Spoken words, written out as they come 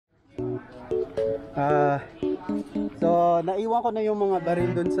So naiwan ko na yung mga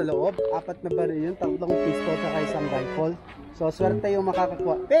baril dun sa loob. 4 na baril yun, 3 pistol saka isang rifle. So swerte yung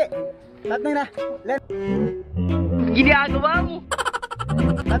makakakuha. Tatay na! Len! Ginagawa mo!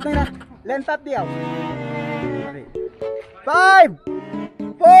 Tatay na! Len, tat diyaw! 5!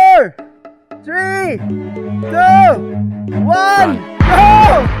 4! 3! 2! 1!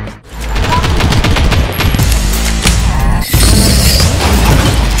 Go!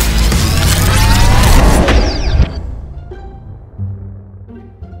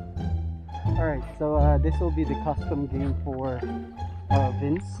 Alright, so this will be the custom game for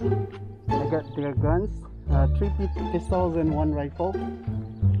Vince. I got their guns, 3 pistols and 1 rifle.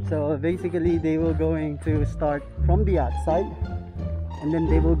 So basically they will going to start from the outside and then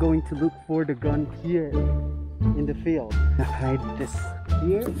they will going to look for the gun here in the field. Hide this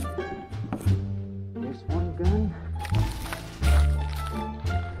here. There's 1 gun.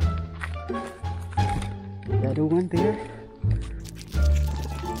 The other one there.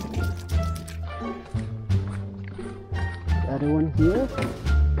 The other one here.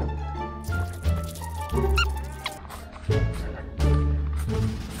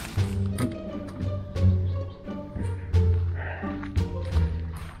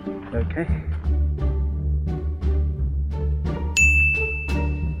 Okay.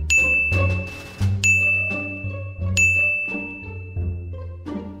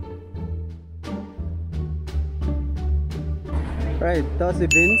 Right, that's the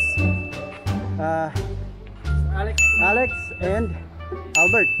Vince, Alex and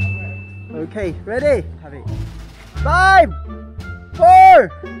Albert. Okay, ready? 5, 4,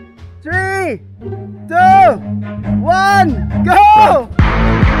 3, 2, 1, go!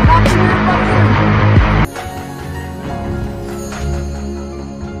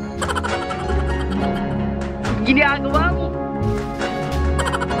 Ginagawa mo!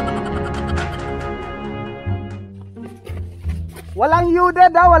 Walang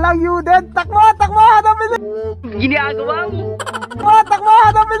yuded ha, walang yuded. Takbo, takbo, hanap bilis. Ginagawa mo! Takbo,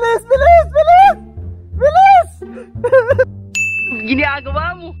 hanap bilis, bilis, bilis. Bilis.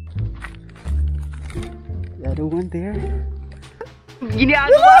 Ginagawa mo! The other one there.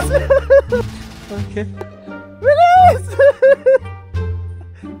 Ginagawa mo! Okay. Bilis.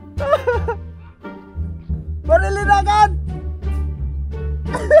 Barilin agad.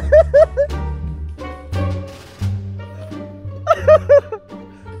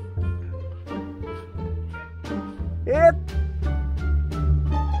 Hit!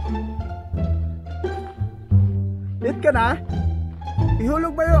 Hit ka na?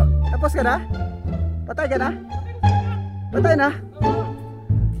 Ihulog ba yun? Tapos ka na? Patay ka na? Patay na?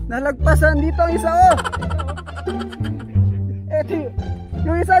 Nalagpasan dito ang isa oh! Eto,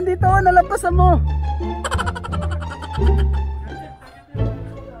 yung isa dito oh, nalagpasan mo!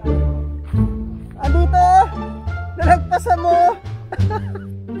 Andito oh! Nalagpasan mo!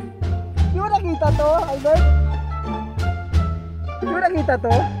 Di mo nakita to, Albert? Di mo nakita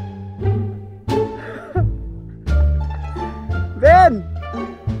to? Ben!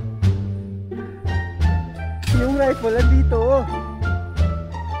 Yung rifle andito oh.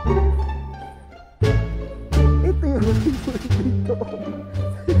 Ito yung rifle dito.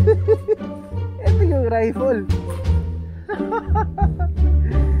 Ito yung rifle.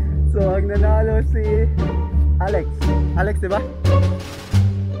 So ang nanalo si Alex. Alex, diba?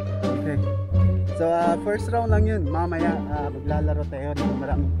 Okay. So first round lang yun. Mamaya maglalaro tayo ng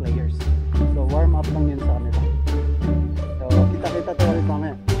maraming players. So warm up lang yun sa kanila. So kita-kita tayo ulit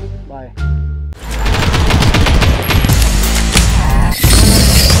mamaya.